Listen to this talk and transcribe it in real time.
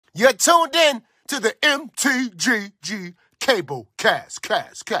You're tuned in to the MTGG Cable Cast,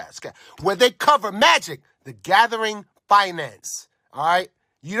 where they cover Magic, the Gathering Finance. All right?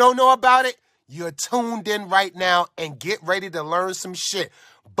 You don't know about it? You're tuned in right now and get ready to learn some shit.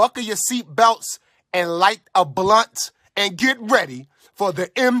 Buckle your seatbelts and light a blunt and get ready for the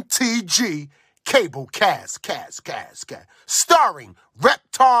MTG Cable Cast, starring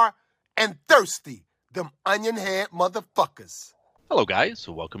Reptar and Thirsty, them onion head motherfuckers. Hello, guys.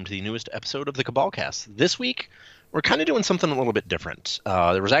 Welcome to the newest episode of the Cabalcast. This week, we're kind of doing something a little bit different.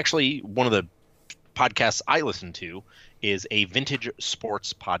 There was actually one of the podcasts I listened to is a vintage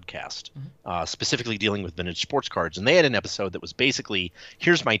sports podcast, specifically dealing with vintage sports cards. And they had an episode that was basically,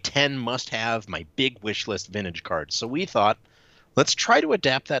 here's my 10 must-have, my big wish list vintage cards. So we thought, let's try to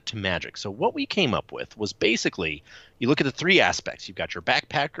adapt that to Magic. So what we came up with was basically, you look at the three aspects. You've got your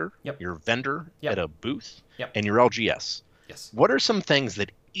backpacker, your vendor at a booth, and your LGS. Yes. What are some things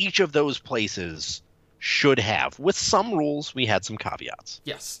that each of those places should have? With some rules, we had some caveats.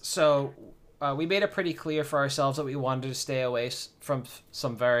 Yes. So we made it pretty clear for ourselves that we wanted to stay away from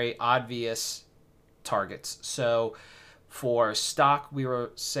some very obvious targets. So for stock, we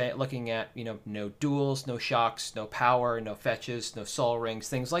were looking at, no duels, no shocks, no power, no fetches, no soul rings,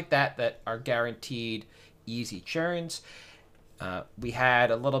 things like that are guaranteed easy churns. We had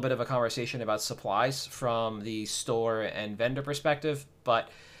a little bit of a conversation about supplies from the store and vendor perspective, but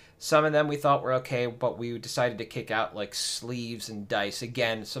some of them we thought were okay, but we decided to kick out like sleeves and dice.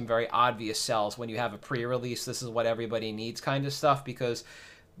 Again, some very obvious sells. When you have a pre-release, this is what everybody needs kind of stuff, because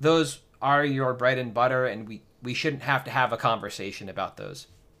those are your bread and butter, and we shouldn't have to have a conversation about those,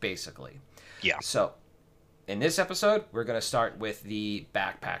 basically. Yeah. So in this episode, we're going to start with the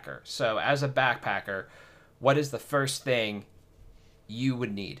backpacker. So as a backpacker, what is the first thing you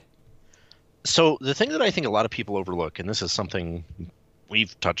would need? So the thing that I think a lot of people overlook, and this is something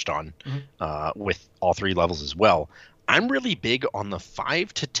we've touched on with all three levels as well, I'm really big on the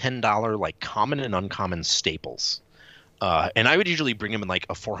 $5 to $10 like common and uncommon staples. And I would usually bring them in like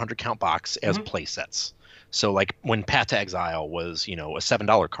a 400 count box as play sets. So like when Path to Exile was, a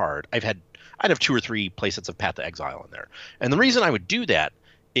 $7 card, I'd have 2 or 3 play sets of Path to Exile in there. And the reason I would do that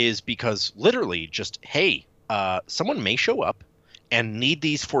is because literally just, hey, someone may show up and need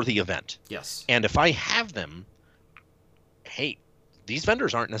these for the event. Yes. And if I have them, hey, these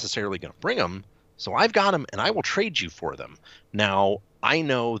vendors aren't necessarily going to bring them, so I've got them and I will trade you for them. Now, I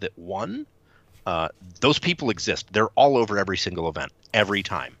know that those people exist. They're all over every single event, every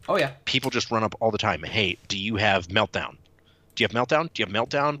time. Oh, yeah. People just run up all the time. Hey, do you have Meltdown? Do you have Meltdown? Do you have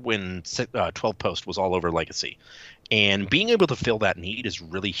Meltdown when 12 Post was all over Legacy? And being able to fill that need is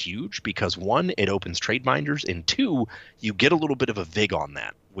really huge because, 1, it opens trade binders, and 2, you get a little bit of a vig on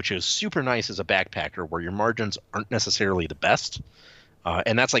that, which is super nice as a backpacker where your margins aren't necessarily the best.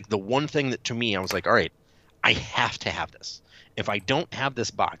 And that's like the one thing that, to me, I was like, all right, I have to have this. If I don't have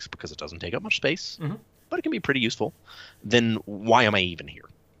this box, because it doesn't take up much space, but it can be pretty useful, then why am I even here?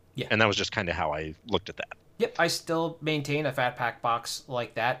 Yeah. And that was just kind of how I looked at that. Yep, I still maintain a fat pack box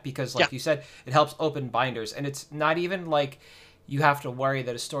like that because, like you said, it helps open binders. And it's not even like you have to worry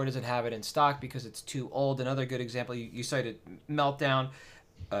that a store doesn't have it in stock because it's too old. Another good example, you cited Meltdown.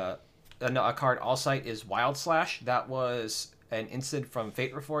 A card all site is Wild Slash. That was an instant from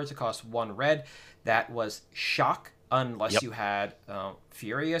Fate Reforged. It cost 1 red. That was Shock, unless you had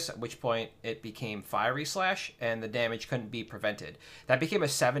Furious, at which point it became Fiery Slash, and the damage couldn't be prevented. That became a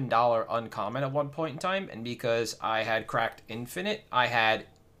 $7 uncommon at one point in time, and because I had cracked Infinite, I had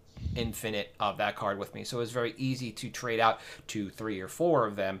Infinite of that card with me. So it was very easy to trade out 2, 3, or 4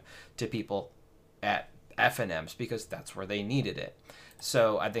 of them to people at FNMs, because that's where they needed it.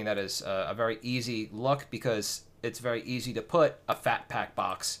 So I think that is a very easy look, because it's very easy to put a fat pack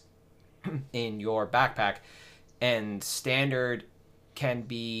box in your backpack, and standard can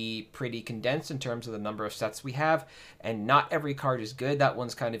be pretty condensed in terms of the number of sets we have, and not every card is good. That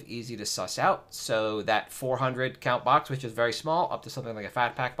one's kind of easy to suss out. So that 400 count box, which is very small, up to something like a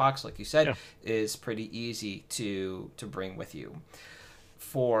fat pack box, like you said, is pretty easy to bring with you.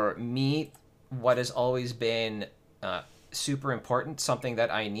 For me, what has always been super important, something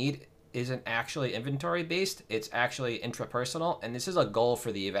that I need, isn't actually inventory based. It's actually intrapersonal, and this is a goal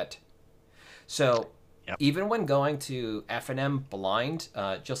for the event. So even when going to FNM blind,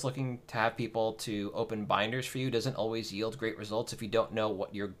 just looking to have people to open binders for you doesn't always yield great results if you don't know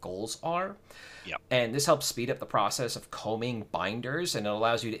what your goals are. And this helps speed up the process of combing binders, and it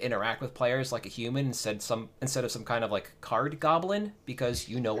allows you to interact with players like a human instead of some kind of like card goblin, because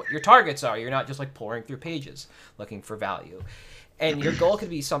you know what your targets are. You're not just like pouring through pages looking for value. And your goal could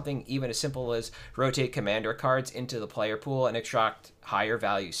be something even as simple as rotate commander cards into the player pool and extract higher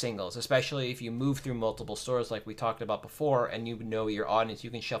value singles, especially if you move through multiple stores like we talked about before and you know your audience,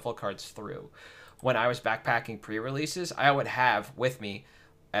 you can shuffle cards through. When I was backpacking pre-releases, I would have with me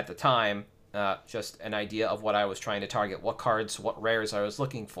at the time just an idea of what I was trying to target, what cards, what rares I was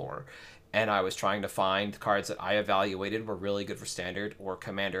looking for. And I was trying to find cards that I evaluated were really good for Standard or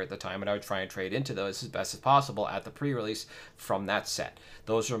Commander at the time, and I would try and trade into those as best as possible at the pre-release from that set.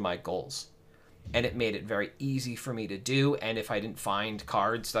 Those were my goals. And it made it very easy for me to do, and if I didn't find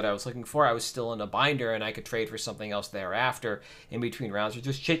cards that I was looking for, I was still in a binder, and I could trade for something else thereafter in between rounds, or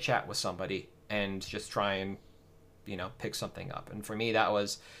just chit-chat with somebody and just try and, pick something up. And for me, that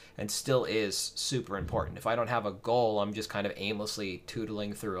was, and still is, super important. If I don't have a goal, I'm just kind of aimlessly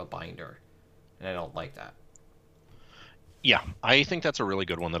tootling through a binder, and I don't like that. Yeah, I think that's a really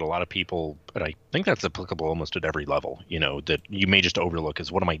good one that a lot of people, but I think that's applicable almost at every level, that you may just overlook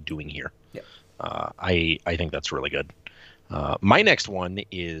is, what am I doing here? Yep. I think that's really good. My next one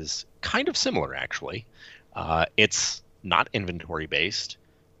is kind of similar, actually. It's not inventory based.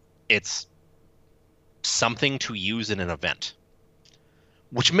 It's something to use in an event,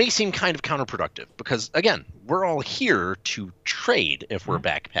 which may seem kind of counterproductive because, again, we're all here to trade if we're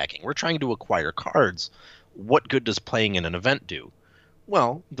backpacking. We're trying to acquire cards. What good does playing in an event do?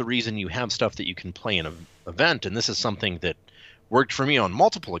 Well, the reason you have stuff that you can play in an event, and this is something that worked for me on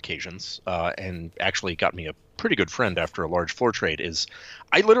multiple occasions and actually got me a pretty good friend after a large floor trade, is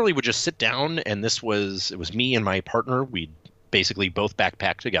I literally would just sit down, and it was me and my partner. We'd basically both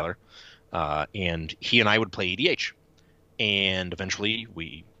backpack together, and he and I would play EDH. And eventually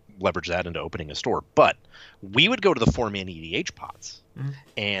we leveraged that into opening a store. But we would go to the 4-man EDH pots.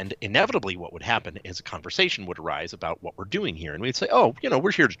 And inevitably what would happen is a conversation would arise about what we're doing here. And we'd say,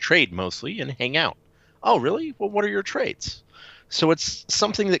 we're here to trade mostly and hang out. Oh, really? Well, what are your trades? So it's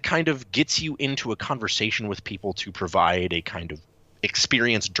something that kind of gets you into a conversation with people to provide a kind of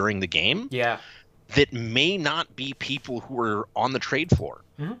experience during the game. Yeah. That may not be people who are on the trade floor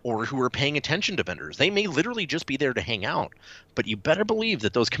or who are paying attention to vendors. They may literally just be there to hang out. But you better believe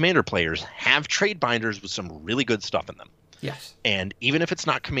that those Commander players have trade binders with some really good stuff in them. Yes. And even if it's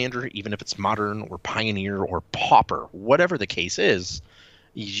not Commander, even if it's Modern or Pioneer or Pauper, whatever the case is,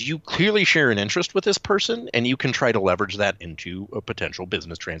 you clearly share an interest with this person, and you can try to leverage that into a potential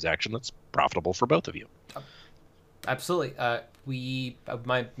business transaction that's profitable for both of you. Absolutely.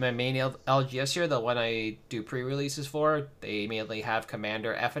 My main LGS here, the one I do pre-releases for, they mainly have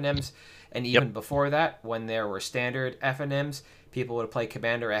Commander FNMs, and even before that, when there were standard FNMs, people would play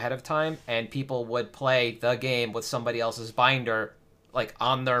Commander ahead of time, and people would play the game with somebody else's binder, like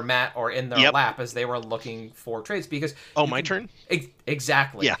on their mat or in their lap as they were looking for trades. Because my turn?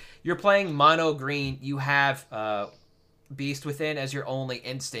 Exactly. Yeah. You're playing mono green. You have Beast Within as your only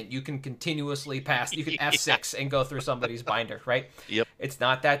instant. You can continuously pass. You can F6 and go through somebody's binder, right? Yep. It's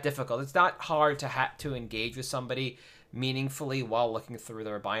not that difficult. It's not hard to engage with somebody meaningfully while looking through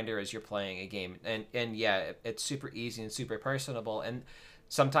their binder as you're playing a game. And yeah, it's super easy and super personable. And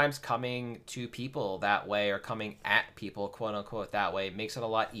sometimes coming to people that way, or coming at people, quote unquote, that way, makes it a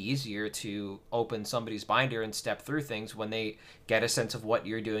lot easier to open somebody's binder and step through things when they get a sense of what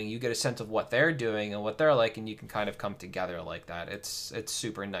you're doing. You get a sense of what they're doing and what they're like, and you can kind of come together like that. It's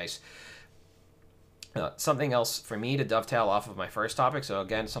super nice. Something else for me to dovetail off of my first topic. So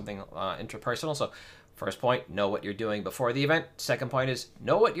again, something interpersonal. So first point, know what you're doing before the event. Second point is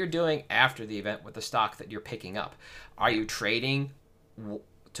know what you're doing after the event with the stock that you're picking up. Are you trading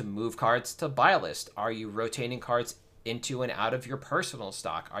to move cards to buy list? Are you rotating cards into and out of your personal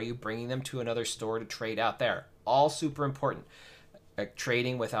stock? Are you bringing them to another store to trade out there? All super important.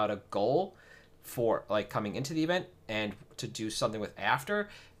 Trading without a goal for like coming into the event and to do something with after,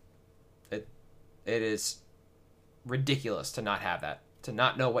 it is ridiculous to not have that, to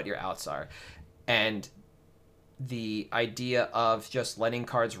not know what your outs are. And the idea of just letting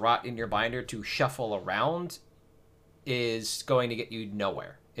cards rot in your binder to shuffle around is going to get you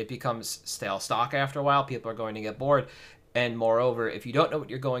nowhere. It becomes stale stock after a while. People are going to get bored. And moreover, if you don't know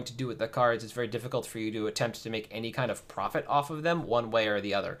what you're going to do with the cards, it's very difficult for you to attempt to make any kind of profit off of them one way or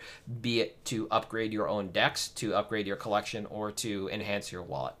the other, be it to upgrade your own decks, to upgrade your collection, or to enhance your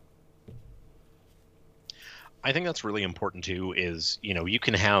wallet. I think that's really important too, is, you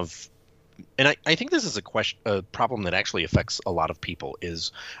can have, and I think this is a problem that actually affects a lot of people,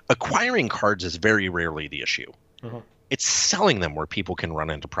 is acquiring cards is very rarely the issue. It's selling them where people can run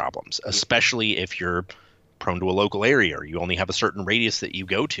into problems, especially if you're prone to a local area or you only have a certain radius that you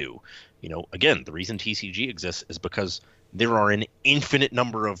go to. Again, the reason TCG exists is because there are an infinite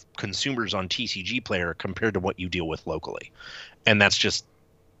number of consumers on TCG Player compared to what you deal with locally. And that's just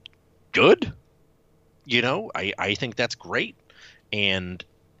good. I think that's great. And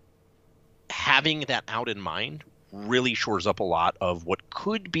having that out in mind really shores up a lot of what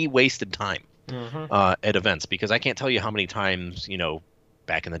could be wasted time at events, because I can't tell you how many times,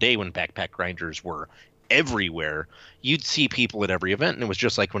 back in the day when backpack grinders were everywhere, you'd see people at every event, and it was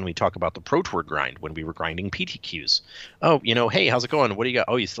just like when we talk about the Pro Tour grind, when we were grinding PTQs. Oh, hey, how's it going? What do you got?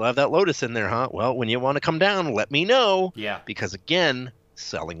 Oh, you still have that Lotus in there, huh? Well, when you want to come down, let me know. Yeah. Because again,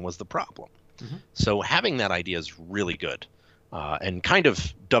 selling was the problem. So having that idea is really good. And kind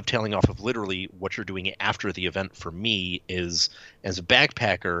of dovetailing off of literally what you're doing after the event for me is, as a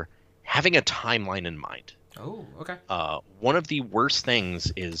backpacker, having a timeline in mind. Oh, okay. One of the worst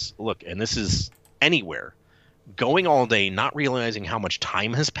things is, look, and this is anywhere, going all day, not realizing how much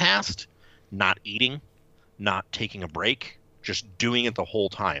time has passed, not eating, not taking a break, just doing it the whole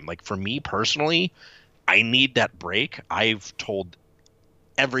time. Like for me personally, I need that break. I've told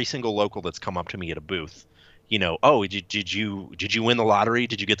every single local that's come up to me at a booth, oh, did you win the lottery?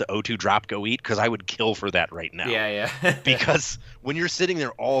 Did you get the O2 drop? Go eat, because I would kill for that right now. Yeah. Because when you're sitting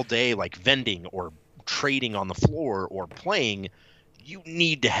there all day, like vending or trading on the floor or playing, you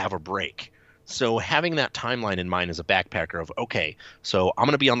need to have a break. So having that timeline in mind as a backpacker of, okay, so I'm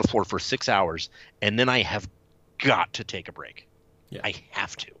going to be on the floor for 6 hours, and then I have got to take a break. Yeah. I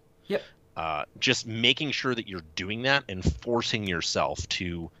have to. Yep. Just making sure that you're doing that and forcing yourself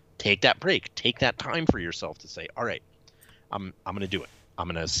to take that break, take that time for yourself to say, all right, I'm going to do it. I'm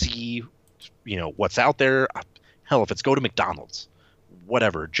going to see, what's out there. Hell, if it's go to McDonald's,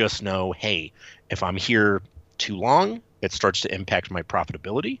 whatever, just know, hey, if I'm here too long, it starts to impact my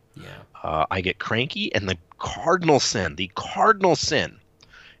profitability. Yeah. I get cranky. And the cardinal sin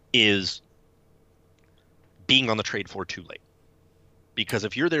is being on the trade floor too late. Because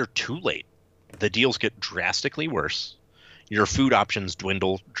if you're there too late, the deals get drastically worse. Your food options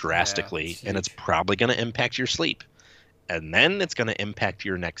dwindle drastically, and it's probably going to impact your sleep. And then it's going to impact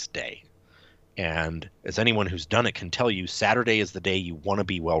your next day. And as anyone who's done it can tell you, Saturday is the day you want to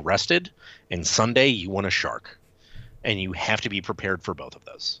be well rested, and Sunday you want to shark. And you have to be prepared for both of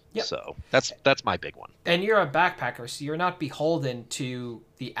those. Yep. So that's my big one. And you're a backpacker, so you're not beholden to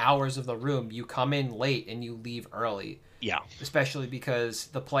the hours of the room. You come in late and you leave early. Yeah. Especially because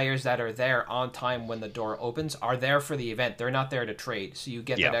the players that are there on time when the door opens are there for the event. They're not there to trade. So you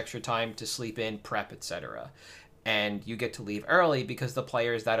get that extra time to sleep in, prep, etc. And you get to leave early because the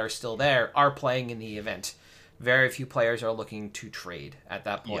players that are still there are playing in the event. Very few players are looking to trade at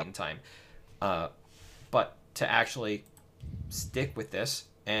that point in time. But to actually stick with this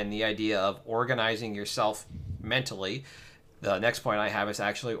and the idea of organizing yourself mentally, the next point I have is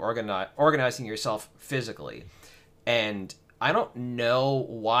actually organizing yourself physically. And I don't know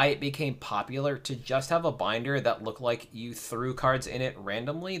why it became popular to just have a binder that looked like you threw cards in it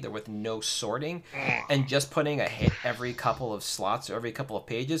randomly, there with no sorting, and just putting a hit every couple of slots or every couple of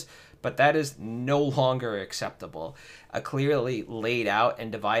pages. But that is no longer acceptable. A clearly laid out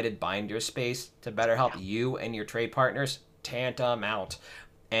and divided binder space to better help you and your trade partners, tantamount.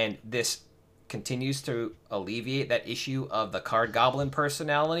 And this continues to alleviate that issue of the card goblin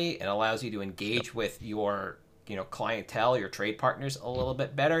personality and allows you to engage with your clientele, your trade partners a little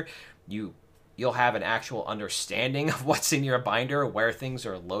bit better. You'll have an actual understanding of what's in your binder, where things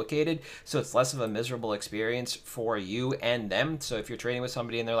are located, so it's less of a miserable experience for you and them. So if you're trading with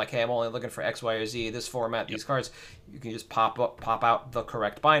somebody and they're like, hey, I'm only looking for X, Y, or Z, this format, these cards, you can just pop out the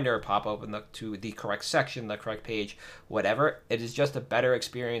correct binder, pop open to the correct section, the correct page, whatever. It is just a better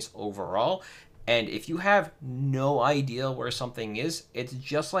experience overall. And if you have no idea where something is, it's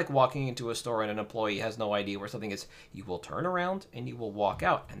just like walking into a store and an employee has no idea where something is. You will turn around and you will walk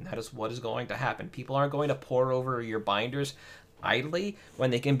out, and that is what is going to happen. People aren't going to pour over your binders idly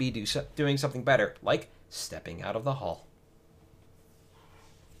when they can be doing something better, like stepping out of the hall.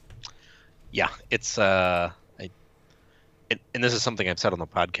 Yeah, it's and this is something I've said on the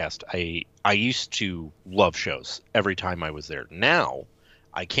podcast. I used to love shows every time I was there. Now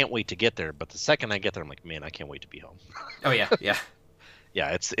I can't wait to get there, but the second I get there, I'm like, man, I can't wait to be home. Oh yeah.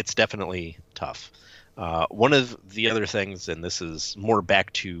 Yeah, it's definitely tough. One of the other things, and this is more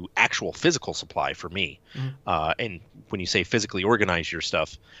back to actual physical supply for me, and when you say physically organize your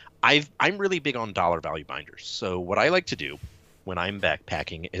stuff, I'm really big on dollar value binders. So what I like to do when I'm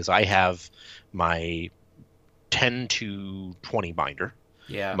backpacking is I have my 10 to 20 binder,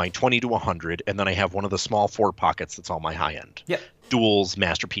 my 20 to 100, and then I have one of the small 4 pockets that's all my high end. Yep. Duels,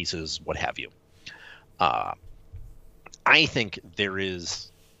 masterpieces, what have you. I think there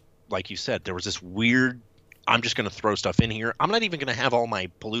is, like you said, there was this weird I'm just going to throw stuff in here. I'm not even going to have all my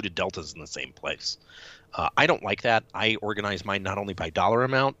polluted deltas in the same place. I don't like that. I organize mine not only by dollar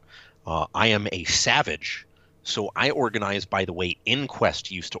amount. I am a savage, so I organize by the way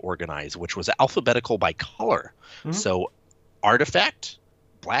InQuest used to organize, which was alphabetical by color. Mm-hmm. So artifact,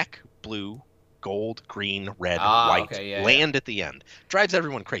 black, blue, gold, green, red, white, land at the end. Drives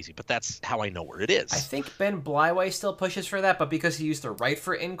everyone crazy, but that's how I know where it is. I think Ben Blyway still pushes for that, but because he used to write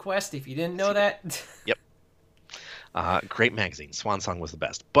for InQuest, if you didn't know that. Yep. Great magazine. Swan Song was the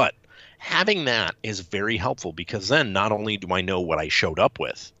best. But having that is very helpful because then not only do I know what I showed up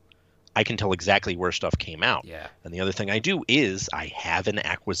with, I can tell exactly where stuff came out. Yeah. And the other thing I do is I have an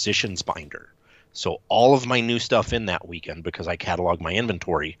acquisitions binder. So all of my new stuff in that weekend, because I catalog my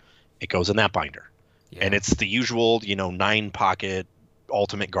inventory, it goes in that binder. Yeah. And it's the usual, 9-pocket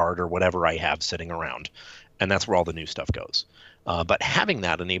Ultimate Guard or whatever I have sitting around. And that's where all the new stuff goes. But having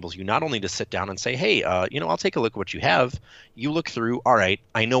that enables you not only to sit down and say, hey, I'll take a look at what you have. You look through, all right,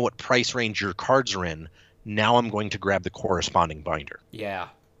 I know what price range your cards are in. Now I'm going to grab the corresponding binder. Yeah.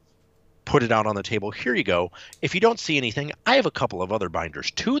 Put it out on the table. Here you go. If you don't see anything, I have a couple of other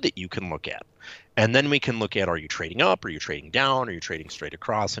binders too that you can look at. And then we can look at, are you trading up? Are you trading down? Are you trading straight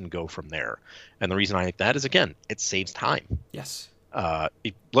across? And go from there. And the reason I like that is, again, it saves time. Yes.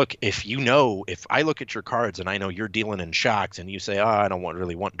 Look, if I look at your cards and I know you're dealing in shocks and you say, I don't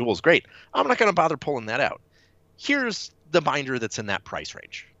really want duels, great. I'm not going to bother pulling that out. Here's the binder that's in that price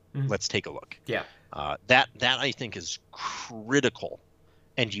range. Mm-hmm. Let's take a look. Yeah. That I think is critical.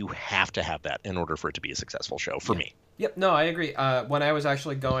 And you have to have that in order for it to be a successful show for me. Yep. No, I agree. When I was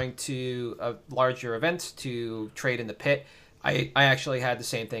actually going to a larger event to trade in the pit, I actually had the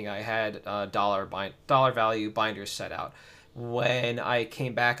same thing. I had dollar value binders set out. When I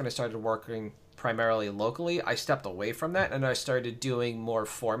came back and I started working primarily locally, I stepped away from that and I started doing more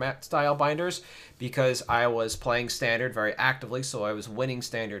format style binders because I was playing standard very actively. So I was winning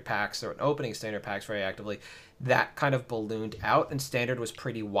standard packs or opening standard packs very actively. That kind of ballooned out and standard was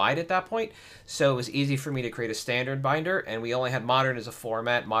pretty wide at that point. So it was easy for me to create a standard binder, and we only had modern as a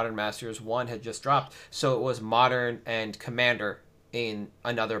format. Modern Masters 1 had just dropped. So it was modern and commander in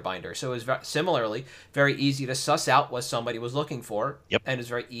another binder. So it was similarly very easy to suss out what somebody was looking for. Yep. And it was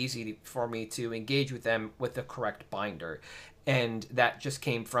very easy for me to engage with them with the correct binder. And that just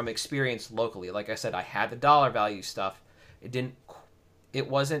came from experience locally. Like I said, I had the dollar value stuff. It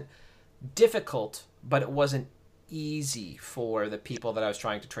wasn't difficult, but it wasn't easy for the people that I was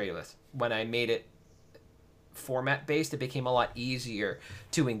trying to trade with. When I made it format based, it became a lot easier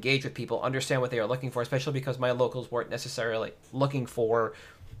to engage with people, understand what they are looking for, especially because my locals weren't necessarily looking for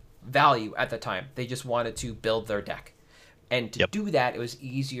value at the time. They just wanted to build their deck. And to do that, it was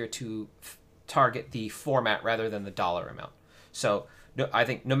easier to target the format rather than the dollar amount. So I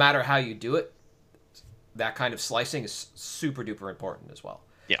think no matter how you do it, that kind of slicing is super duper important as well.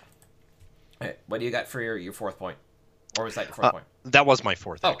 Yeah. Right, what do you got for your fourth point? Or was that your fourth point? That was my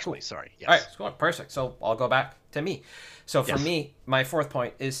fourth, actually. Cool. Sorry. Yes. All right, cool. Perfect. So I'll go back to me. So for me, my fourth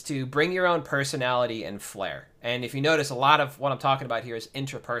point is to bring your own personality and flair. And if you notice, a lot of what I'm talking about here is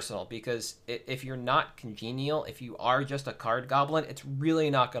interpersonal, because if you're not congenial, if you are just a card goblin, it's really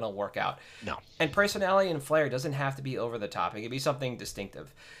not going to work out. No. And personality and flair doesn't have to be over the top. It can be something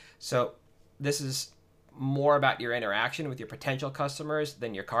distinctive. So this is more about your interaction with your potential customers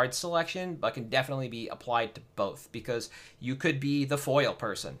than your card selection, but can definitely be applied to both, because you could be the foil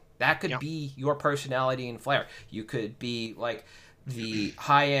person. That could be your personality and flair. You could be like the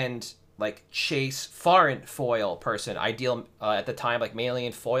high-end, like Chase foreign foil person, ideal at the time, like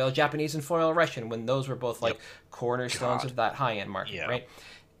Malian foil, Japanese and foil Russian, when those were both like cornerstones of that high-end market, right?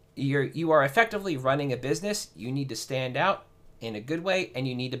 You are effectively running a business. You need to stand out in a good way, and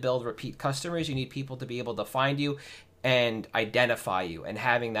you need to build repeat customers. You need people to be able to find you and identify you, and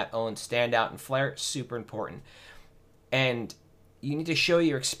having that own standout and flair, super important. And you need to show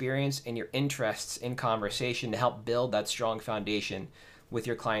your experience and your interests in conversation to help build that strong foundation with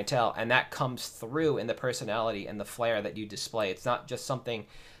your clientele, and that comes through in the personality and the flair that you display. It's not just something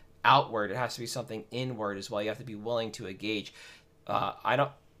outward, it has to be something inward as well. You have to be willing to engage. I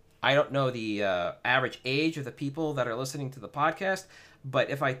don't know the average age of the people that are listening to the podcast,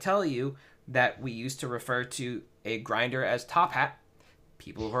 but if I tell you that we used to refer to a grinder as Top Hat,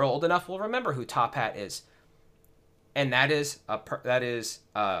 people who are old enough will remember who Top Hat is. And that is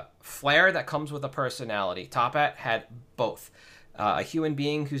a flair that comes with a personality. Top Hat had both. A human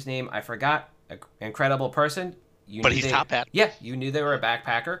being whose name I forgot, an incredible person. But he's Top Hat. Yeah, you knew they were a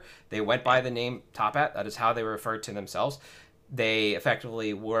backpacker. They went by the name Top Hat. That is how they referred to themselves. They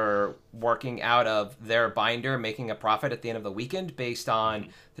effectively were working out of their binder, making a profit at the end of the weekend based on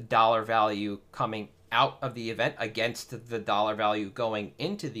the dollar value coming out of the event against the dollar value going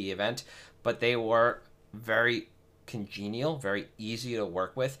into the event, but they were very congenial, very easy to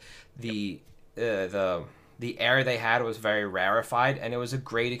work with. The air they had was very rarefied, and it was a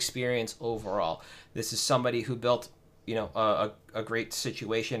great experience overall. This is somebody who built, a great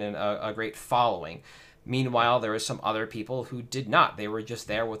situation and a great following. Meanwhile, there were some other people who did not. They were just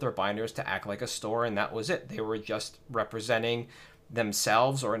there with their binders to act like a store, and that was it. They were just representing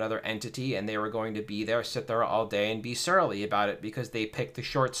themselves or another entity, and they were going to be there, sit there all day, and be surly about it because they picked the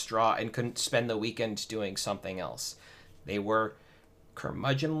short straw and couldn't spend the weekend doing something else. They were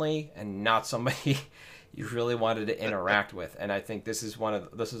curmudgeonly and not somebody you really wanted to interact with. And I think this is one of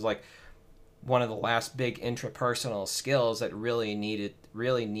the last big intrapersonal skills that really needed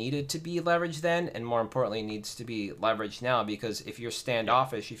to be leveraged then, and more importantly needs to be leveraged now, because if you're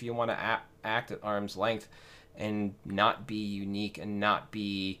standoffish, if you want to act at arm's length and not be unique and not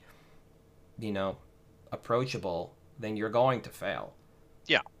be approachable, then you're going to fail.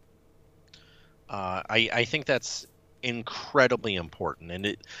 Yeah. I think that's incredibly important.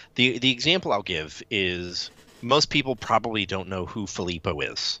 And the example I'll give is most people probably don't know who Filippo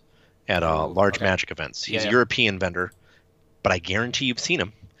is at large Magic events. He's a European vendor, but I guarantee you've seen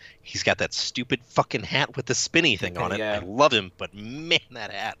him. He's got that stupid fucking hat with the spinny thing on it. I love him, but man,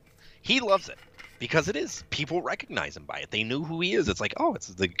 that hat. He loves it because it is. People recognize him by it. They know who he is. It's like, oh, it's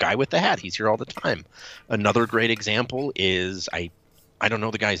the guy with the hat. He's here all the time. Another great example is I don't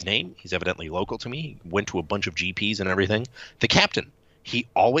know the guy's name. He's evidently local to me. He went to a bunch of GPs and everything. The captain. He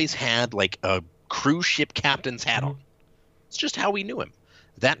always had like a cruise ship captain's hat on. It's just how we knew him.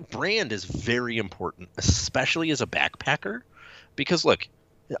 That brand is very important, especially as a backpacker, because look,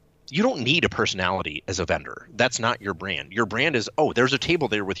 you don't need a personality as a vendor. That's not your brand. Your brand is, oh, there's a table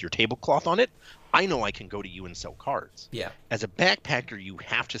there with your tablecloth on it. I know I can go to you and sell cards. Yeah. As a backpacker, you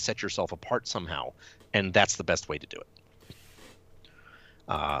have to set yourself apart somehow, and that's the best way to do it.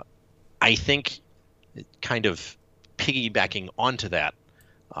 I think kind of piggybacking onto that,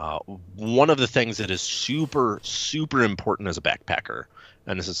 one of the things that is super, super important as a backpacker,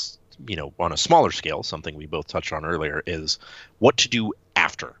 and this is, on a smaller scale, something we both touched on earlier, is what to do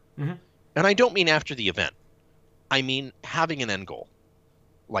after. Mm-hmm. And I don't mean after the event. I mean having an end goal,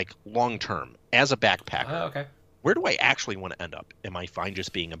 like long term, as a backpacker. Okay. Where do I actually want to end up? Am I fine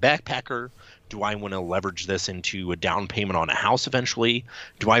just being a backpacker? Do I want to leverage this into a down payment on a house eventually?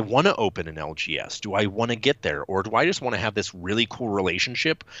 Do I want to open an LGS? Do I want to get there? Or do I just want to have this really cool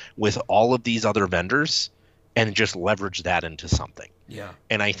relationship with all of these other vendors and just leverage that into something? Yeah.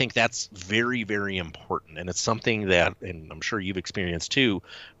 And I think that's very, very important. And it's something that, and I'm sure you've experienced too,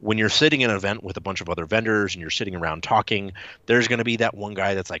 when you're sitting in an event with a bunch of other vendors and you're sitting around talking, there's going to be that one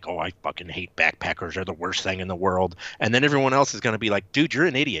guy that's like, oh, I fucking hate backpackers. They're the worst thing in the world. And then everyone else is going to be like, dude, you're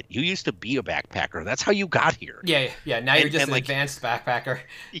an idiot. You used to be a backpacker. That's how you got here. Yeah. Now you're just an advanced backpacker.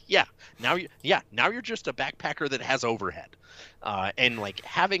 Yeah. Now you're just a backpacker that has overhead. And like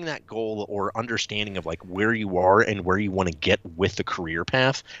having that goal or understanding of like where you are and where you want to get with the career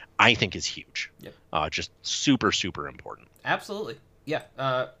path, I think is huge. Yep. Just super, super important. Absolutely.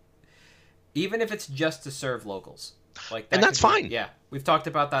 Yeah. Even if it's just to serve locals, like that, and that's fine. Yeah. We've talked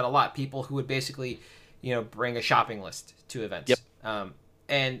about that a lot. People who would basically, bring a shopping list to events. Yep.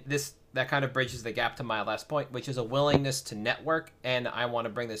 And that kind of bridges the gap to my last point, which is a willingness to network. And I want to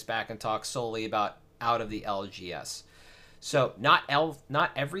bring this back and talk solely about out of the LGS. So not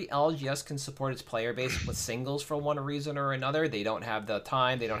every LGS can support its player base with singles for one reason or another. They don't have the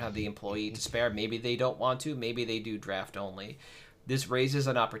time. They don't have the employee to spare. Maybe they don't want to. Maybe they do draft only. This raises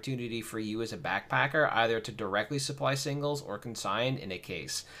an opportunity for you as a backpacker either to directly supply singles or consign in a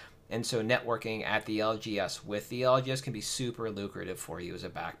case. And so networking at the LGS with the LGS can be super lucrative for you as a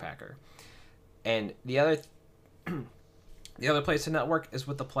backpacker. And the other place to network is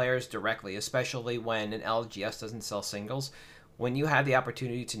with the players directly, especially when an LGS doesn't sell singles. When you have the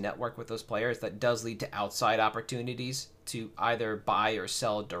opportunity to network with those players, that does lead to outside opportunities to either buy or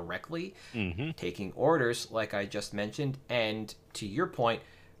sell directly, taking orders, like I just mentioned, and to your point,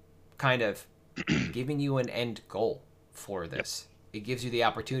 kind of giving you an end goal for this. Yep. It gives you the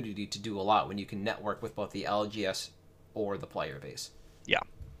opportunity to do a lot when you can network with both the LGS or the player base. Yeah.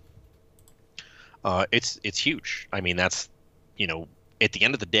 It's huge. I mean, that's, at the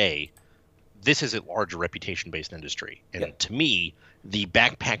end of the day, this is a large reputation-based industry. And to me, the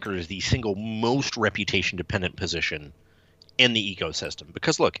backpacker is the single most reputation-dependent position in the ecosystem.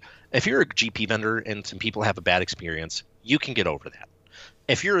 Because look, if you're a GP vendor and some people have a bad experience, you can get over that.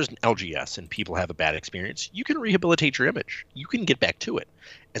 If you're an LGS and people have a bad experience, you can rehabilitate your image. You can get back to it.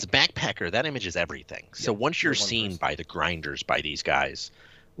 As a backpacker, that image is everything. So once you're seen by the grinders, by these guys,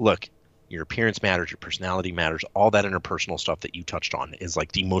 look, Your appearance matters, your personality matters, all that interpersonal stuff that you touched on is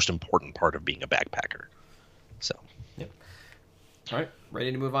like the most important part of being a backpacker. So, yep. All right,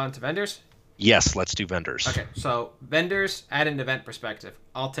 ready to move on to vendors? Yes, let's do vendors. Okay, so vendors at an event perspective.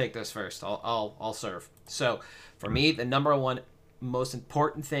 I'll take this first. I'll serve. So, for me, the number one most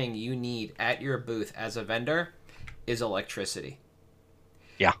important thing you need at your booth as a vendor is electricity.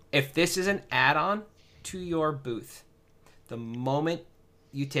 Yeah. If this is an add-on to your booth, the moment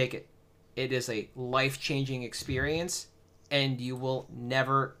you take it, it is a life-changing experience, and you will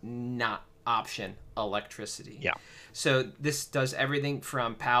never not option electricity. Yeah. So this does everything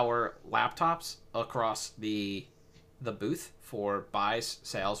from power laptops across the booth for buys,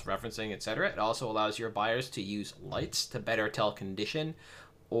 sales, referencing, etc. It also allows your buyers to use lights to better tell condition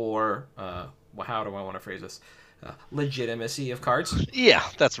or how do I want to phrase this? Legitimacy of cards. Yeah,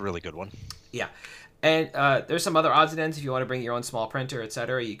 that's a really good one. Yeah. And there's some other odds and ends if you want to bring your own small printer,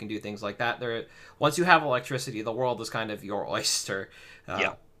 etc. You can do things like that. Once you have electricity, the world is kind of your oyster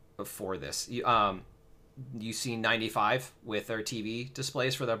for this. You see 95 with their TV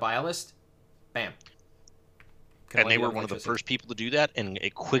displays for their buy list. Bam. And they were one of the first people to do that, and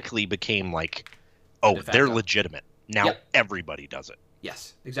it quickly became like, oh, they're legitimate. Now everybody does it.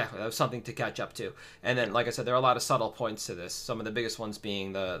 Yes, exactly. That was something to catch up to. And then, like I said, there are a lot of subtle points to this. Some of the biggest ones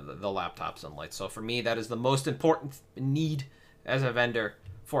being the laptops and lights. So for me, that is the most important need as a vendor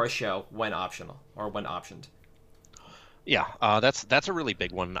for a show when optional or when optioned. Yeah, that's a really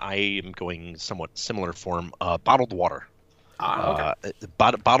big one. I am going somewhat similar form. Bottled water. Okay.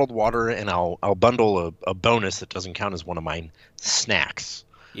 Bottled water, and I'll bundle a bonus that doesn't count as one of mine, snacks.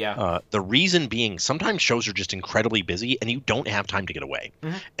 Yeah. The reason being, sometimes shows are just incredibly busy, and you don't have time to get away.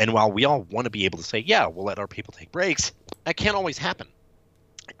 Mm-hmm. And while we all want to be able to say, yeah, we'll let our people take breaks, that can't always happen.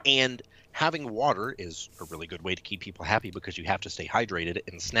 And having water is a really good way to keep people happy because you have to stay hydrated,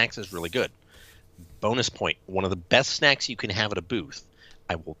 and snacks is really good. Bonus point, one of the best snacks you can have at a booth,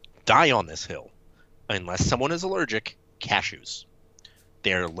 I will die on this hill, unless someone is allergic, cashews.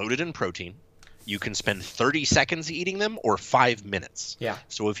 They're loaded in protein. You can spend 30 seconds eating them or 5 minutes. Yeah.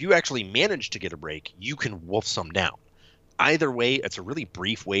 So if you actually manage to get a break, you can wolf some down. Either way, it's a really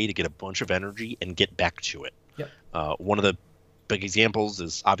brief way to get a bunch of energy and get back to it. Yep. One of the big examples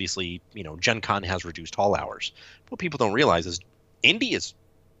is obviously, Gen Con has reduced hall hours. What people don't realize is Indy is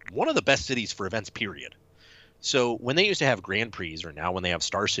one of the best cities for events, period. So when they used to have Grand Prix, or now when they have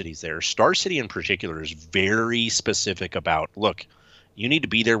Star Cities there, Star City in particular is very specific about, look, you need to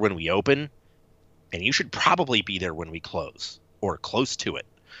be there when we open, and you should probably be there when we close, or close to it.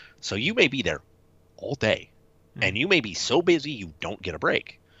 So you may be there all day, and you may be so busy you don't get a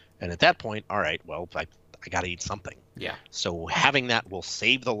break. And at that point, all right, well, I got to eat something. Yeah. So having that will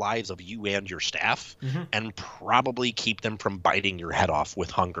save the lives of you and your staff, and probably keep them from biting your head off with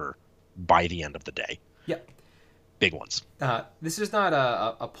hunger by the end of the day. Yep. Big ones. This is not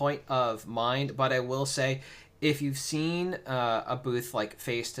a point of mind, but I will say, if you've seen a booth like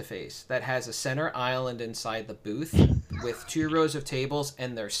Face to Face that has a center island inside the booth with 2 rows of tables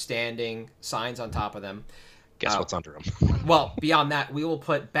and there's standing signs on top of them. Guess what's under them? Well, beyond that, we will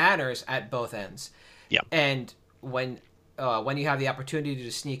put banners at both ends. Yeah. And when you have the opportunity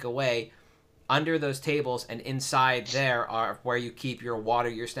to sneak away, under those tables and inside there are where you keep your water,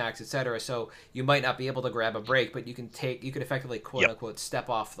 your snacks, etc. So you might not be able to grab a break, but you can effectively quote unquote step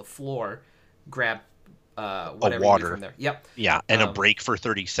off the floor, grab whatever you need from there. Yep. Yeah, and a break for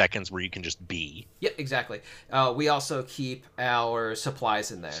 30 seconds where you can just be. Yep, exactly. We also keep our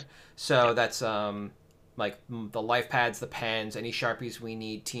supplies in there. So that's like the life pads, the pens, any Sharpies we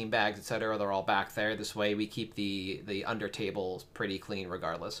need, team bags, etc. They're all back there. This way we keep the under tables pretty clean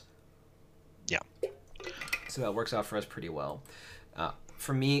regardless. Yeah. So that works out for us pretty well.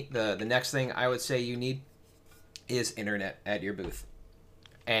 For me, the next thing I would say you need is internet at your booth.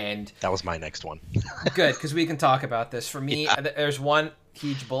 And that was my next one. Good, because we can talk about this. For me, there's one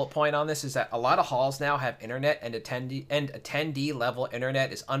huge bullet point on this, is that a lot of halls now have internet, and attendee level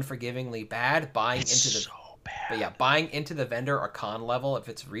internet is unforgivingly bad. Buying into the vendor or con level, if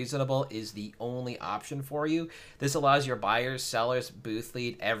it's reasonable, is the only option for you. This allows your buyers, sellers, booth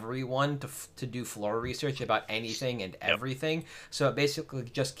lead, everyone to do floor research about anything and everything. So it basically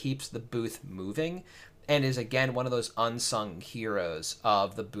just keeps the booth moving. And is, again, one of those unsung heroes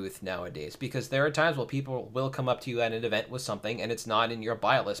of the booth nowadays. Because there are times where people will come up to you at an event with something, and it's not in your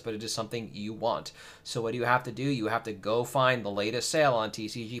buy list, but it is something you want. So what do you have to do? You have to go find the latest sale on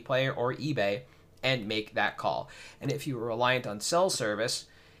TCG Player or eBay and make that call. And if you're reliant on cell service,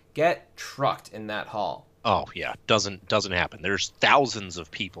 get trucked in that hall. Oh, yeah. Doesn't happen. There's thousands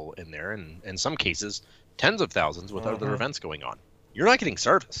of people in there, and in some cases, tens of thousands with other events going on. you're not getting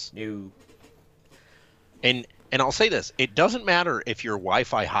service. No. And I'll say this, it doesn't matter if your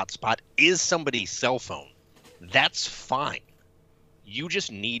Wi-Fi hotspot is somebody's cell phone. That's fine. You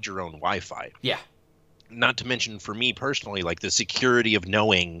just need your own Wi-Fi. Yeah. Not to mention, for me personally, like the security of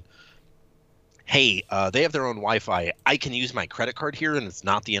knowing, hey, they have their own Wi-Fi. I can use my credit card here, and it's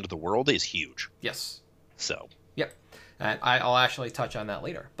not the end of the world is huge. Yes. So. Yep. And I'll actually touch on that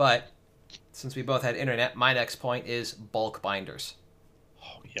later. But since we both had internet, my next point is bulk binders.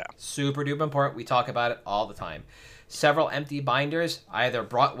 Oh, yeah. Super duper important. We talk about it all the time. Several empty binders, either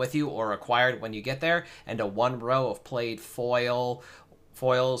brought with you or acquired when you get there, and a one row of played foils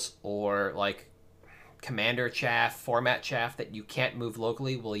or like commander chaff, format chaff that you can't move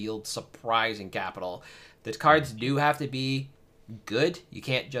locally will yield surprising capital. The cards do have to be good. You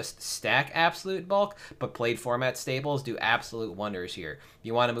can't just stack absolute bulk, but played format staples do absolute wonders here.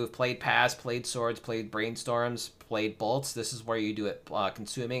 You want to move played paths, played swords, played brainstorms, played bolts. This is where you do it.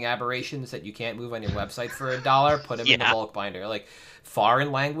 Consuming aberrations that you can't move on your website for $1, put them in the bulk binder. Like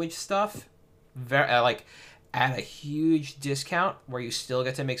foreign language stuff, like at a huge discount where you still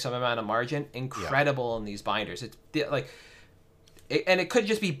get to make some amount of margin. Incredible in these binders. It's like. And it could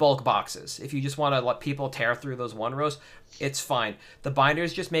just be bulk boxes. If you just want to let people tear through those one rows, it's fine. The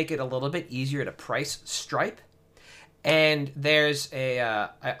binders just make it a little bit easier to price stripe. And there's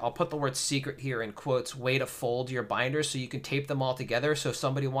I'll put the word secret here in quotes, way to fold your binders so you can tape them all together. So if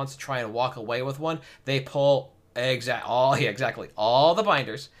somebody wants to try and walk away with one, they pull exactly all the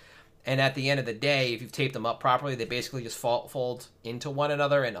binders. And at the end of the day, if you've taped them up properly, they basically just fold into one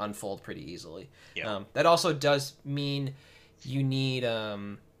another and unfold pretty easily. Yeah. That also does mean you need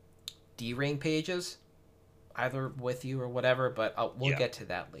D-ring pages, either with you or whatever, but we'll get to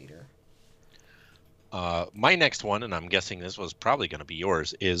that later. My next one, and I'm guessing this was probably going to be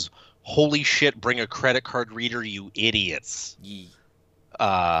yours, is holy shit, bring a credit card reader, you idiots.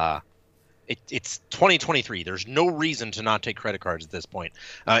 It's 2023. There's no reason to not take credit cards at this point.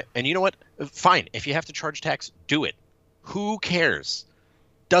 And you know what? Fine. If you have to charge tax, do it. Who cares?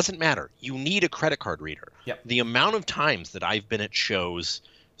 Doesn't matter. You need a credit card reader. Yep. The amount of times that I've been at shows,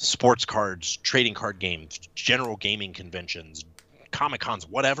 sports cards, trading card games, general gaming conventions, Comic-Cons,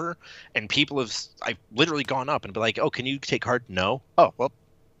 whatever, and I've literally gone up and be like, oh, can you take card? No. Oh, well,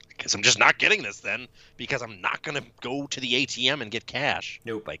 I guess I'm just not getting this then because I'm not going to go to the ATM and get cash.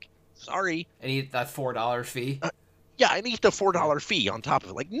 Nope. Like, sorry. I need that $4 fee. Yeah, I need the $4 fee on top of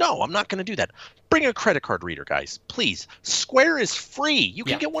it. Like, no, I'm not going to do that. Bring a credit card reader, guys. Please. Square is free. You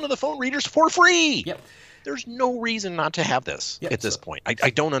can get one of the phone readers for free. Yep. There's no reason not to have this at this point. I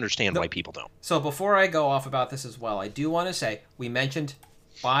don't understand why people don't. So before I go off about this as well, I do want to say, we mentioned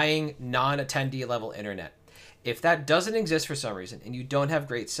buying non-attendee level internet. If that doesn't exist for some reason and you don't have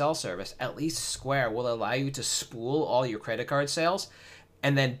great cell service, at least Square will allow you to spool all your credit card sales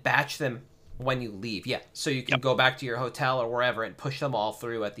and then batch them when you leave. So you can go back to your hotel or wherever and push them all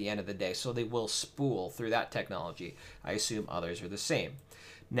through at the end of the day. So they will spool through that technology. I assume others are the same.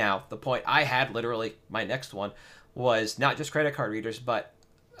 Now, the point I had, literally my next one, was not just credit card readers, but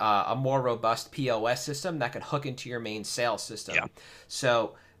a more robust POS system that can hook into your main sales system.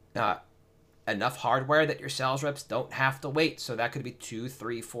 So enough hardware that your sales reps don't have to wait. So that could be 2,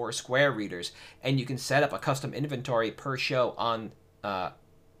 3, 4 Square readers. And you can set up a custom inventory per show on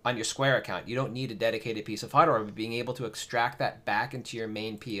your Square account. You don't need a dedicated piece of hardware, but being able to extract that back into your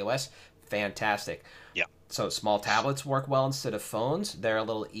main POS, fantastic. Yeah. So small tablets work well instead of phones. They're a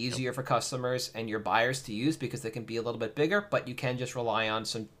little easier for customers and your buyers to use because they can be a little bit bigger, but you can just rely on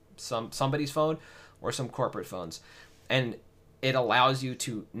somebody's phone or some corporate phones. And it allows you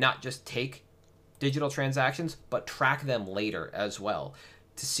to not just take digital transactions, but track them later as well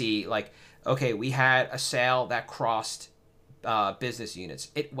to see, like, okay, we had a sale that crossed business units.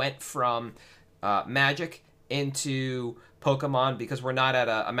 It went from Magic into Pokemon because we're not at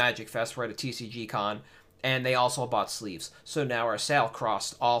a Magic Fest, we're at a TCG Con, and they also bought sleeves. So now our sale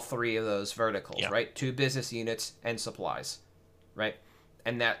crossed all 3 of those verticals, right? 2 business units and supplies, right?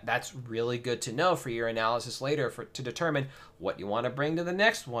 And that's really good to know for your analysis later to determine what you want to bring to the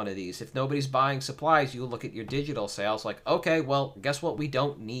next one of these. If nobody's buying supplies, you look at your digital sales like, okay, well, guess what we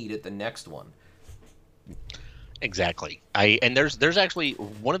don't need at the next one. Exactly. And there's actually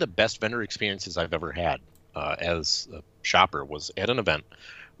one of the best vendor experiences I've ever had as a shopper was at an event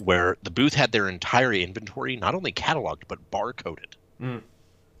where the booth had their entire inventory not only cataloged but barcoded.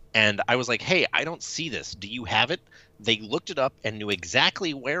 And I was like, hey, I don't see this. Do you have it? They looked it up and knew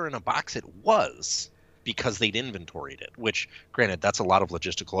exactly where in a box it was because they'd inventoried it, which, granted, that's a lot of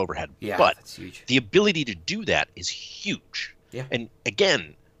logistical overhead. Yeah, but that's huge. The ability to do that is huge. Yeah. And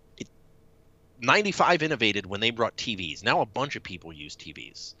again, 95 innovated when they brought TVs. Now a bunch of people use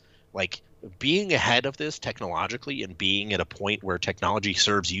TVs. Like, being ahead of this technologically and being at a point where technology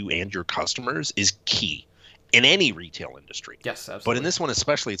serves you and your customers is key in any retail industry. Yes, absolutely. But in this one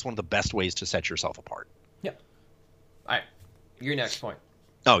especially, it's one of the best ways to set yourself apart. Yep. All right. Your next point.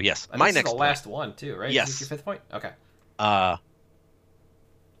 Oh, yes. And My this next is the point. last one, too, right? Yes. Is this your fifth point? Okay.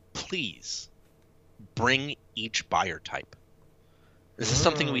 Please bring each buyer type. This is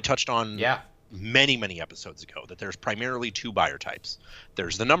something we touched on many, many episodes ago, that there's primarily two buyer types.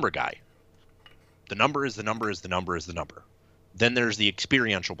 There's the number guy. The number is the number is the number is the number. Then there's the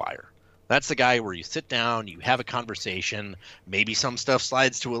experiential buyer. That's the guy where you sit down, you have a conversation, maybe some stuff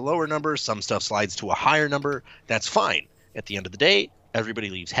slides to a lower number, some stuff slides to a higher number. That's fine. At the end of the day, everybody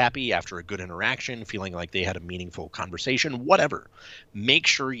leaves happy after a good interaction, feeling like they had a meaningful conversation, whatever. Make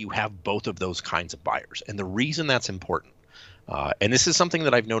sure you have both of those kinds of buyers. And the reason that's important, and this is something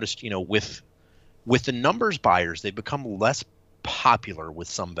that I've noticed, with the numbers buyers, they've become less popular with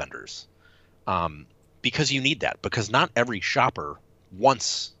some vendors, because you need that, because not every shopper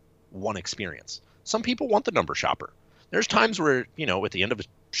wants one experience. Some people want the number shopper. There's times where, at the end of a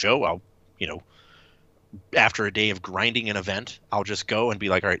show, I'll, after a day of grinding an event, I'll just go and be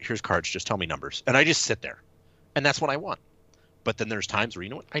like, all right, here's cards, just tell me numbers. And I just sit there. And that's what I want. But then there's times where,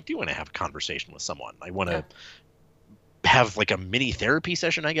 I do want to have a conversation with someone. I want to have like a mini therapy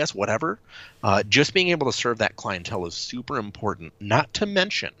session, I guess, whatever. Just being able to serve that clientele is super important. Not to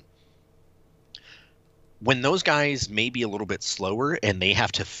mention, when those guys may be a little bit slower and they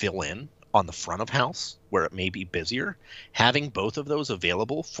have to fill in on the front of house where it may be busier, having both of those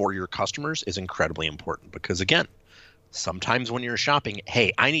available for your customers is incredibly important. Because again, sometimes when you're shopping,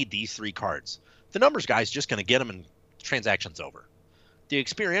 hey, I need these 3 cards. The numbers guy is just going to get them and transaction's over. The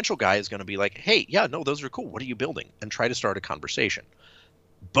experiential guy is going to be like, hey, yeah, no, those are cool. What are you building? And try to start a conversation.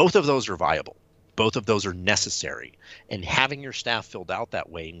 Both of those are viable. Both of those are necessary. And having your staff filled out that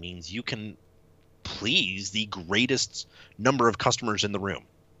way means you can please the greatest number of customers in the room.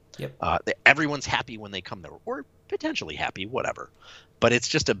 Yep. Everyone's happy when they come there, or potentially happy, whatever. But it's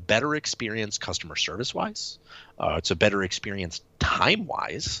just a better experience customer service-wise. It's a better experience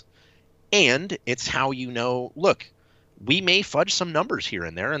time-wise. And it's how look, we may fudge some numbers here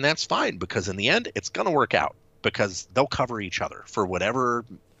and there, and that's fine, because in the end, it's going to work out, because they'll cover each other for whatever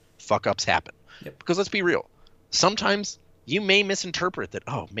fuck-ups happen. Yep. Because let's be real. Sometimes you may misinterpret that,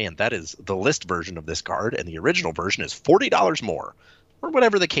 oh, man, that is the list version of this card, and the original version is $40 more, or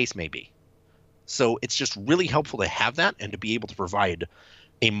whatever the case may be. So it's just really helpful to have that and to be able to provide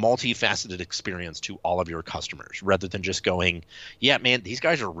a multifaceted experience to all of your customers, rather than just going, yeah, man, these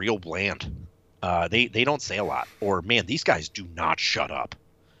guys are real bland. They don't say a lot. Or, man, these guys do not shut up.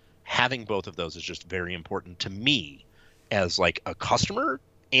 Having both of those is just very important to me as like a customer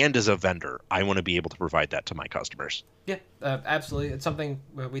and as a vendor. I want to be able to provide that to my customers. Yeah, absolutely. It's something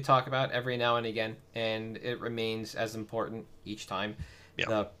we talk about every now and again, and it remains as important each time.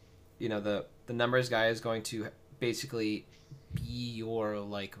 Yeah. The numbers guy is going to basically be your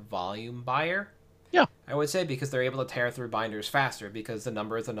like volume buyer. Yeah, I would say, because they're able to tear through binders faster, because the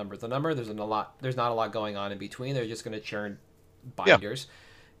number is the number is the number. There's not a lot going on in between. They're just going to churn binders. Yeah.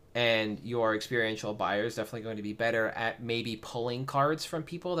 And your experiential buyer is definitely going to be better at maybe pulling cards from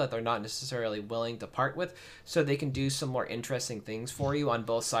people that they're not necessarily willing to part with, so they can do some more interesting things for you on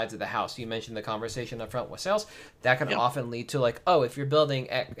both sides of the house. You mentioned the conversation up front with sales. That can often lead to like, oh, if you're building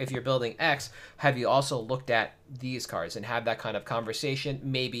X, have you also looked at these cards, and have that kind of conversation,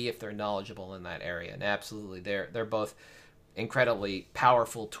 maybe if they're knowledgeable in that area. And absolutely, they're both incredibly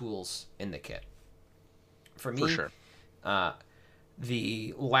powerful tools in the kit. For me, for sure.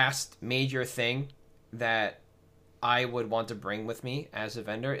 The last major thing that I would want to bring with me as a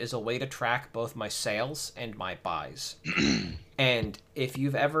vendor is a way to track both my sales and my buys. And if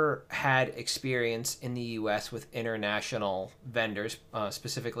you've ever had experience in the US with international vendors,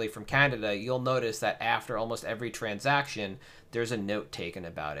 specifically from Canada, you'll notice that after almost every transaction, there's a note taken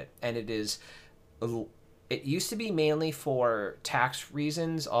about it. And it used to be mainly for tax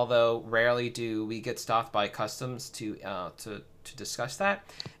reasons, although rarely do we get stopped by customs to discuss that.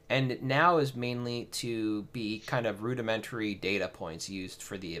 And it now is mainly to be kind of rudimentary data points used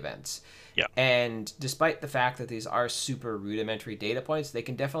for the events. Yeah. And despite the fact that these are super rudimentary data points, they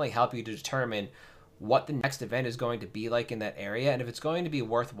can definitely help you to determine what the next event is going to be like in that area, and if it's going to be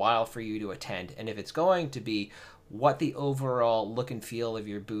worthwhile for you to attend, and if it's going to be what the overall look and feel of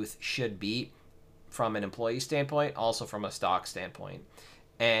your booth should be from an employee standpoint, also from a stock standpoint.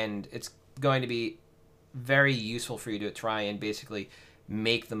 And it's going to be very useful for you to try and basically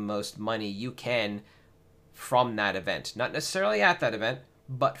make the most money you can from that event. Not necessarily at that event,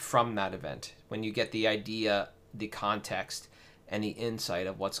 but from that event. When you get the idea, the context, and the insight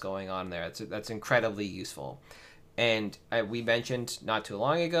of what's going on there, that's incredibly useful. And we mentioned not too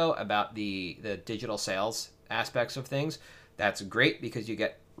long ago about the digital sales aspects of things. That's great because you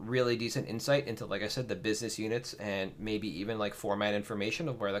get really decent insight into, like I said, the business units and maybe even like format information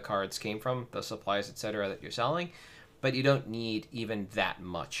of where the cards came from, the supplies, etc. that you're selling. But you don't need even that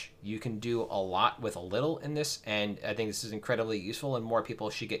much. You can do a lot with a little in this, and I think this is incredibly useful, and more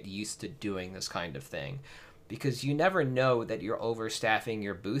people should get used to doing this kind of thing. Because you never know that you're overstaffing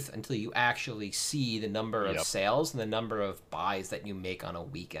your booth until you actually see the number of sales and the number of buys that you make on a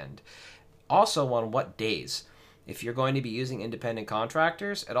weekend. Also, on what days. If you're going to be using independent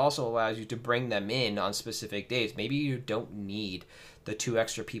contractors, it also allows you to bring them in on specific days. Maybe you don't need the 2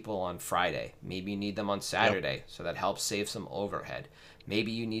 extra people on Friday. Maybe you need them on Saturday, so that helps save some overhead.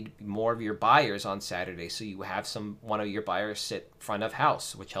 Maybe you need more of your buyers on Saturday, so you have one of your buyers sit front of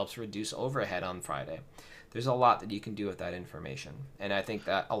house, which helps reduce overhead on Friday. There's a lot that you can do with that information. And I think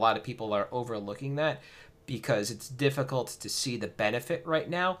that a lot of people are overlooking that because it's difficult to see the benefit right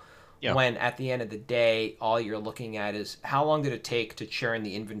now. Yeah. When at the end of the day, all you're looking at is how long did it take to churn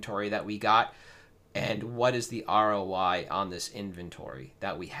the inventory that we got, and what is the ROI on this inventory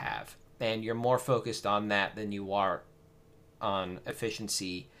that we have. And you're more focused on that than you are on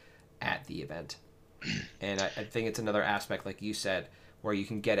efficiency at the event. And I think it's another aspect, like you said, where you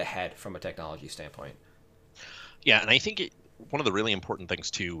can get ahead from a technology standpoint. Yeah, and I think one of the really important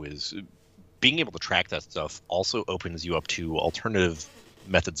things, too, is being able to track that stuff also opens you up to alternative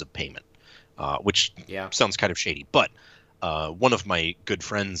methods of payment, which sounds kind of shady. But one of my good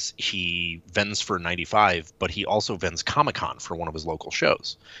friends, he vends for 95, but he also vends Comic-Con for one of his local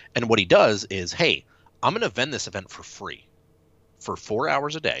shows. And what he does is, hey, I'm going to vend this event for free for 4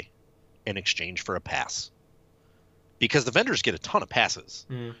 hours a day in exchange for a pass. Because the vendors get a ton of passes.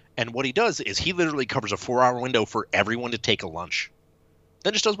 Mm. And what he does is he literally covers a 4-hour window for everyone to take a lunch.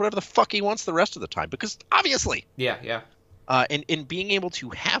 Then just does whatever the fuck he wants the rest of the time. Because obviously. Yeah. And being able to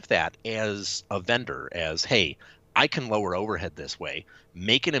have that as a vendor, as, hey, I can lower overhead this way,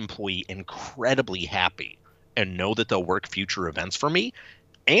 make an employee incredibly happy, and know that they'll work future events for me,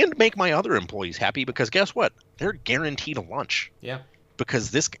 and make my other employees happy because guess what? They're guaranteed a lunch. Yeah.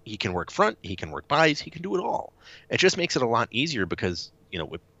 Because he can work front, he can work buys, he can do it all. It just makes it a lot easier because,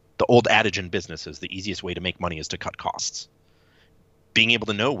 with the old adage in business is the easiest way to make money is to cut costs. Being able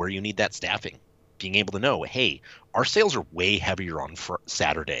to know where you need that staffing. Being able to know, hey, our sales are way heavier on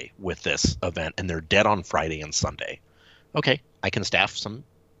Saturday with this event, and they're dead on Friday and Sunday. Okay, I can staff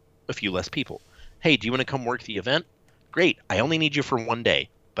a few less people. Hey, do you want to come work the event? Great, I only need you for 1 day,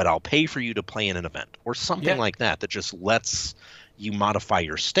 but I'll pay for you to play in an event. Or something like that just lets you modify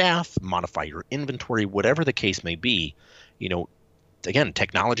your staff, modify your inventory, whatever the case may be. Again,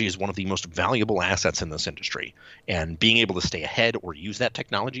 technology is one of the most valuable assets in this industry. And being able to stay ahead or use that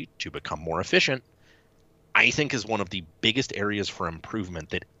technology to become more efficient, I think is one of the biggest areas for improvement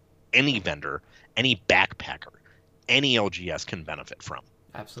that any vendor, any backpacker, any LGS can benefit from.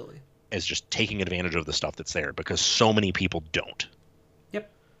 Absolutely. Is just taking advantage of the stuff that's there because so many people don't. Yep.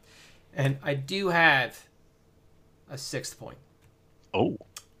 And I do have a 6th point. Oh.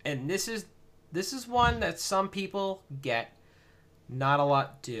 And this is one that some people get, not a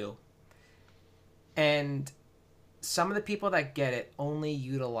lot do. And some of the people that get it only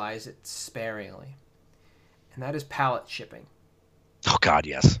utilize it sparingly. And that is pallet shipping. Oh, God,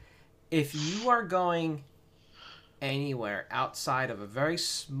 yes. If you are going anywhere outside of a very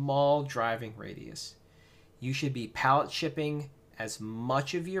small driving radius, you should be pallet shipping as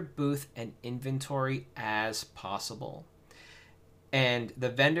much of your booth and inventory as possible. And the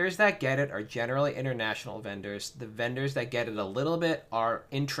vendors that get it are generally international vendors. The vendors that get it a little bit are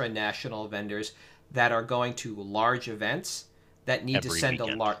intranational vendors that are going to large events that need to send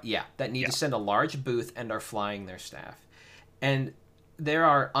to send a large booth and are flying their staff. And there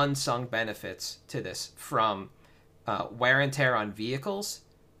are unsung benefits to this, from wear and tear on vehicles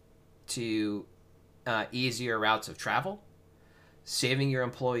to easier routes of travel, saving your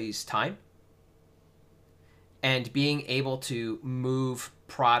employees time, and being able to move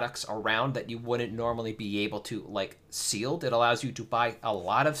products around that you wouldn't normally be able to, like sealed. It allows you to buy a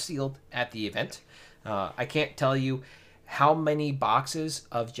lot of sealed at the event. I can't tell you how many boxes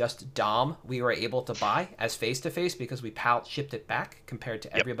of just Dom we were able to buy as face-to-face because we pallet shipped it back compared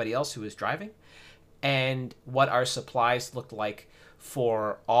to everybody else who was driving, and what our supplies looked like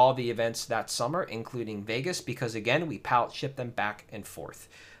for all the events that summer, including Vegas, because again, we pallet shipped them back and forth.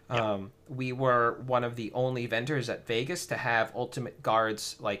 We were one of the only vendors at Vegas to have Ultimate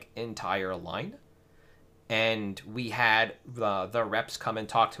Guard's entire line. and we had the reps come and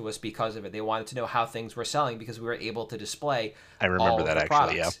talk to us because of it. They wanted to know how things were selling because we were able to display. I remember all that of the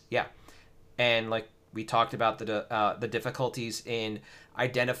actually. products. Yeah, and like we talked about the difficulties in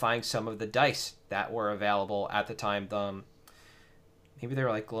identifying some of the dice that were available at the time. Maybe they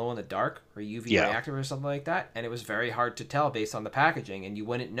were like glow in the dark or UV reactive or something like that, and it was very hard to tell based on the packaging, and you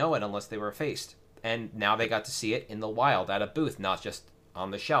wouldn't know it unless they were faced. And now they got to see it in the wild at a booth, not just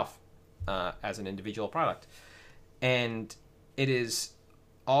on the shelf as an individual product. And it is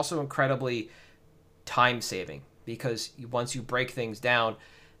also incredibly time-saving because once you break things down,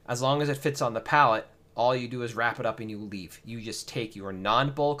 as long as it fits on the pallet, all you do is wrap it up and you leave. You just take your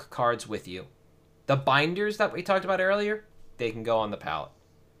non-bulk cards with you. The binders that we talked about earlier, they can go on the pallet.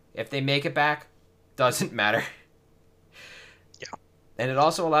 If they make it back, doesn't matter. Yeah. And it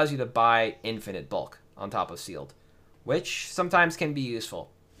also allows you to buy infinite bulk on top of sealed, which sometimes can be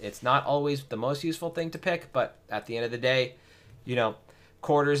useful. It's not always the most useful thing to pick, but at the end of the day,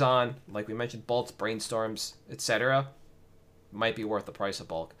 quarters on, like we mentioned, bolts, brainstorms, etc., might be worth the price of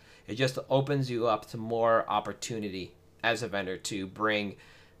bulk. It just opens you up to more opportunity as a vendor to bring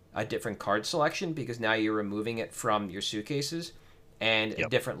a different card selection because now you're removing it from your suitcases and a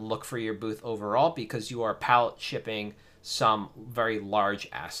different look for your booth overall because you are pallet shipping some very large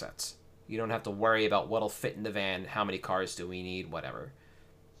assets. You don't have to worry about what'll fit in the van, how many cars do we need, whatever.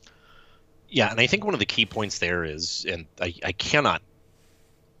 Yeah, and I think one of the key points there is, and I cannot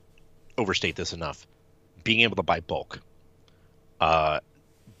overstate this enough, being able to buy bulk. I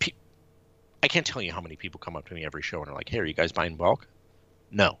can't tell you how many people come up to me every show and are like, hey, are you guys buying bulk?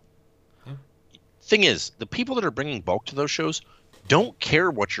 No. Yeah. Thing is, the people that are bringing bulk to those shows don't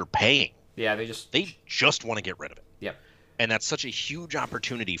care what you're paying. Yeah, they just want to get rid of it. Yep. And that's such a huge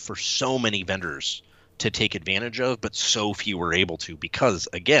opportunity for so many vendors to take advantage of, but so few are able to because,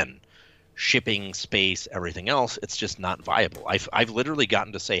 again, shipping, space, everything else, it's just not viable. I've literally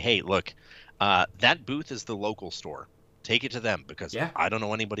gotten to say, hey, look, that booth is the local store. Take it to them because I don't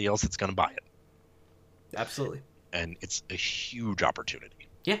know anybody else that's going to buy it. Absolutely. And it's a huge opportunity.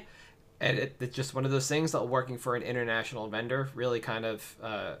 Yeah. And it's just one of those things that working for an international vendor really kind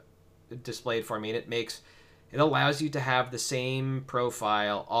of displayed for me. And it allows you to have the same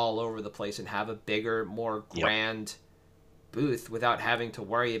profile all over the place and have a bigger, more grand booth without having to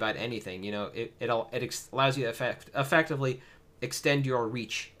worry about anything. It allows you to effectively extend your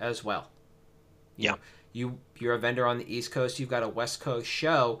reach as well. You're a vendor on the East Coast, you've got a West Coast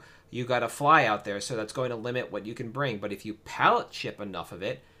show, you got to fly out there, so that's going to limit what you can bring. But if you pallet ship enough of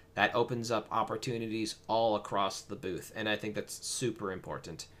it, that opens up opportunities all across the booth, and I think that's super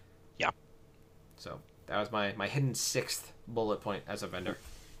important. Yeah. So that was my hidden sixth bullet point as a vendor.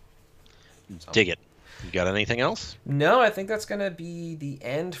 So. Dig it. You got anything else? No, I think that's going to be the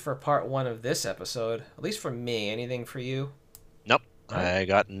end for part one of this episode, at least for me. Anything for you? Nope. I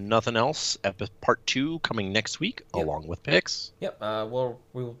got nothing else. Part 2 coming next week, along with picks. Yep.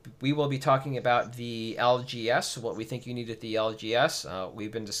 We will be talking about the LGS, what we think you need at the LGS.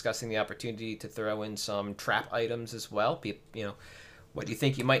 We've been discussing the opportunity to throw in some trap items as well. What you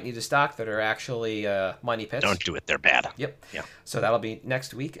think you might need to stock that are actually money pits. Don't do it. They're bad. Yep. Yeah. So that'll be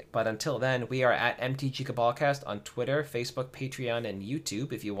next week. But until then, we are at MTG Cabalcast on Twitter, Facebook, Patreon, and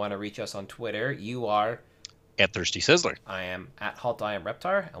YouTube. If you want to reach us on Twitter, you are... at Thirsty Sizzler. I am at Halt I Am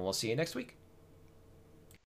Reptar, and we'll see you next week.